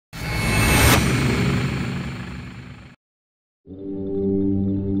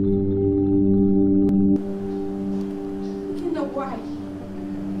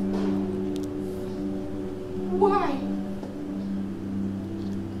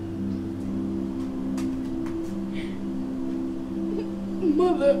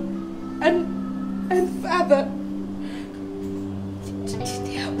mother and father,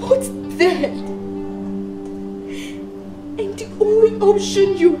 they are both dead. And the only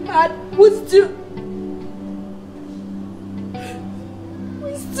option you had was to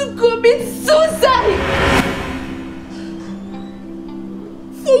commit suicide.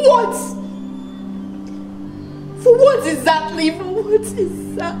 For what? For what exactly? For what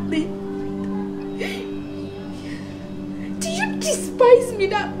exactly? Do you despise me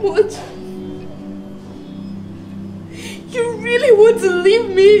that much? You really want to leave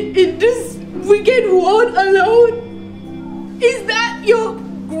me in this wicked world alone? Is that your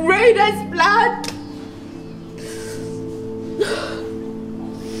greatest plan?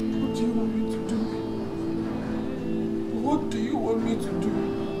 What do you want me to do? What do you want me to do?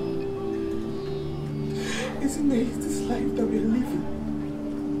 Isn't it this life that we're living?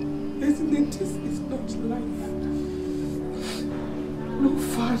 Isn't it this is not life? No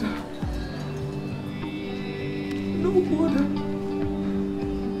father, no mother,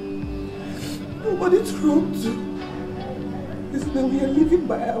 nobody to run to. Isn't that we are living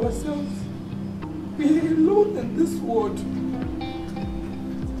by ourselves? We are alone in this world.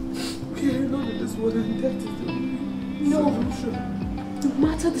 We are alone in this world, and that is the only solution. No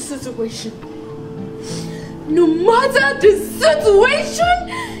matter the situation, no matter the situation,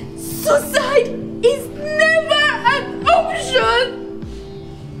 suicide is never an option.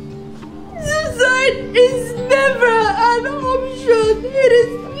 Suicide is never an option. It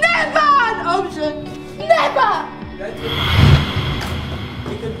is never an option. Never!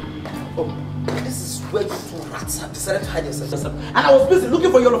 Oh, this is where you two rats have decided to hide yourself. And I was busy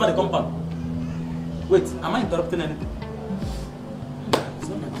looking for you all over the compound. Wait, am I interrupting anything? It's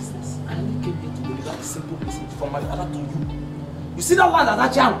not my business. I only came here to deliver a simple message from my father to you. You see that land as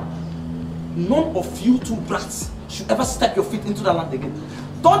that jam? None of you two brats should ever step your feet into that land again.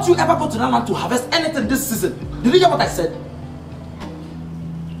 Don't you ever go to that land to harvest anything this season. Did you hear what I said?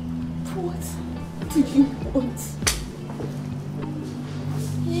 What do you want?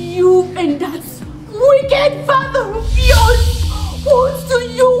 You and that wicked father of yours! What do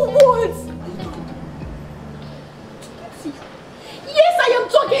you want? Yes, I am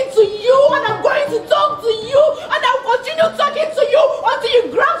talking to you, and I'm going to talk to you, and I'll continue talking to you until you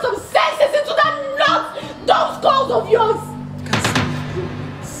grab some senses into that dumb skulls of yours.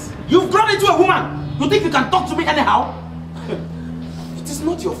 You've grown into a woman. You think you can talk to me anyhow? It is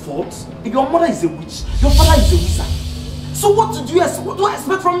not your fault. Your mother is a witch. Your father is a wizard. So what do I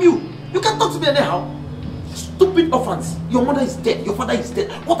expect from you? You can talk to me anyhow. Stupid orphans. Your mother is dead. Your father is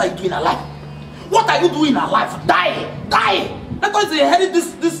dead. What are you doing alive? What are you doing alive? Die! Die! Let us inherit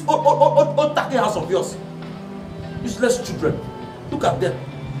this old tacky house of yours. Useless children. Look at them.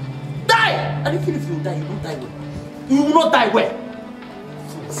 Die! And even if you die, you don't die well. You will not die well.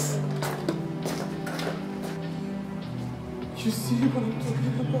 Fools. You see what I'm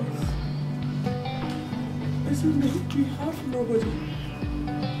talking about? Isn't it? We have nobody.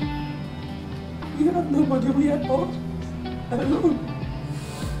 We have nobody. We are all alone.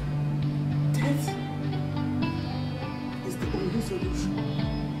 Death is the only solution.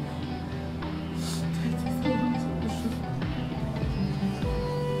 Death is the only solution.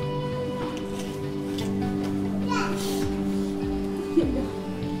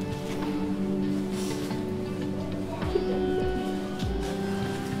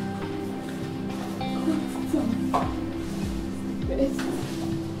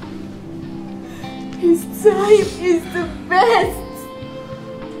 His time is the best.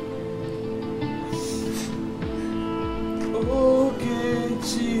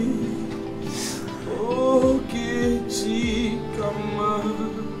 Ogechi, come on.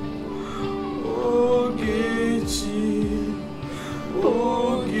 Ogechi,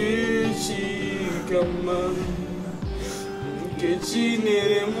 come on.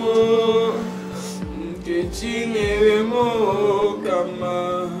 Nkechi neremo, come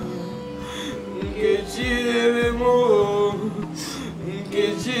on.